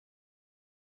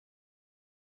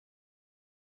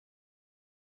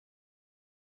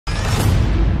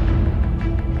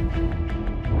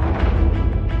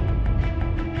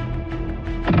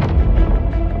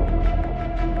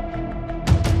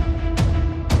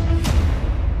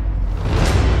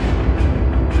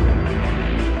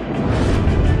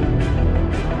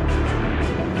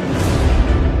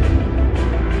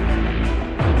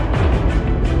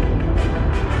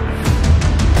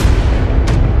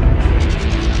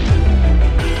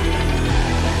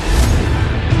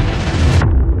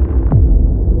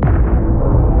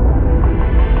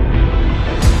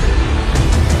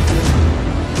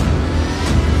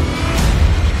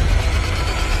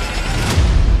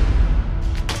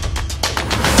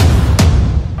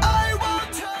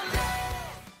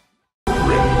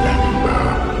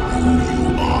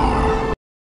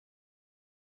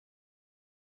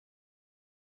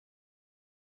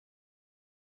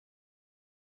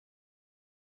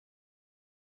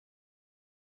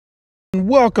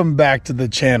Welcome back to the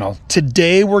channel.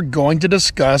 Today we're going to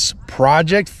discuss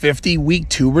Project 50 Week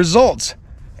 2 results.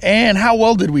 And how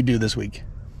well did we do this week?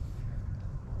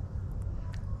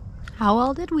 How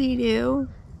well did we do?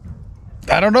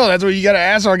 I don't know. That's what you got to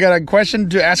ask. So I got a question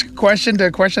to ask a question to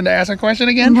a question to ask a question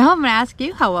again? No, I'm going to ask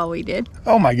you how well we did.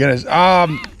 Oh my goodness.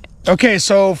 Okay,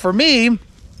 so for me,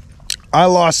 I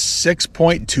lost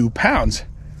 6.2 pounds.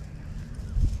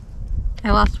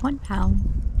 I lost 1 pound.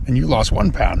 And you lost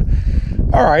 1 pound.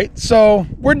 All right, so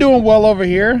we're doing well over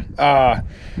here.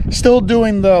 Still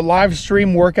doing the live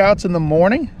stream workouts in the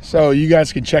morning, so you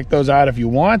guys can check those out if you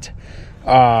want.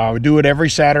 We do it every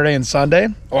Saturday and Sunday.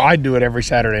 Well, I do it every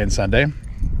Saturday and Sunday,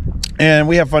 and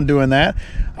we have fun doing that.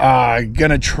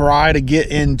 Gonna try to get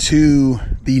into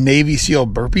the Navy SEAL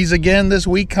burpees again this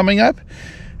week coming up,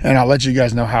 and I'll let you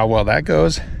guys know how well that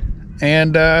goes.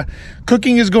 And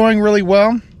cooking is going really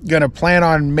well. Gonna plan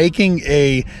on making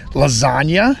a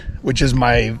lasagna, which is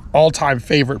my all-time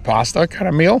favorite pasta kind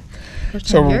of meal.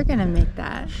 First time you're gonna make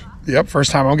that. Yep,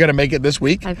 first time I'm gonna make it this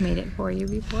week. I've made it for you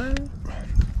before.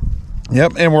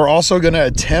 Yep, and we're also gonna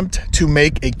attempt to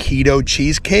make a keto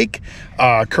cheesecake,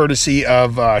 courtesy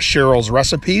of Cheryl's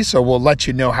recipe. So we'll let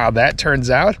you know how that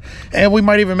turns out, and we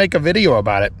might even make a video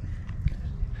about it.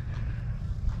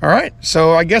 All right,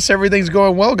 so I guess everything's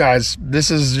going well, guys.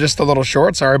 This is just a little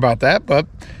short, sorry about that, but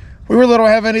we really don't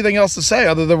have anything else to say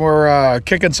other than we're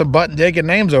kicking some butt and taking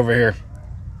names over here,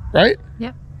 right?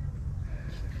 Yep.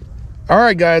 All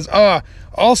right, guys.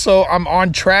 Also, I'm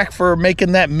on track for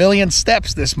making that 1,000,000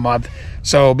 steps this month,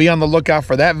 so be on the lookout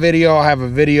for that video. I'll have a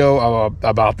video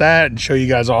about that and show you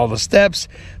guys all the steps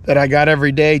that I got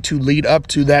every day to lead up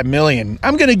to that 1,000,000.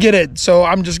 I'm gonna get it, so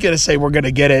I'm just gonna say we're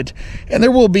gonna get it, and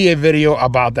there will be a video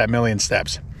about that 1,000,000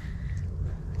 steps,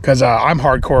 because I'm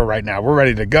hardcore right now. We're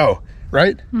ready to go,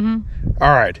 right? Mm-hmm.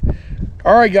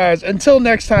 All right, guys, until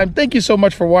next time, thank you so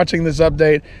much for watching this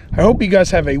update. I hope you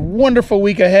guys have a wonderful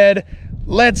week ahead.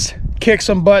 Let's kick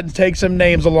some butt and take some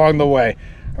names along the way.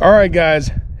 All right, guys,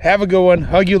 have a good one.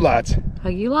 Hug you lots.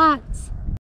 Hug you lots.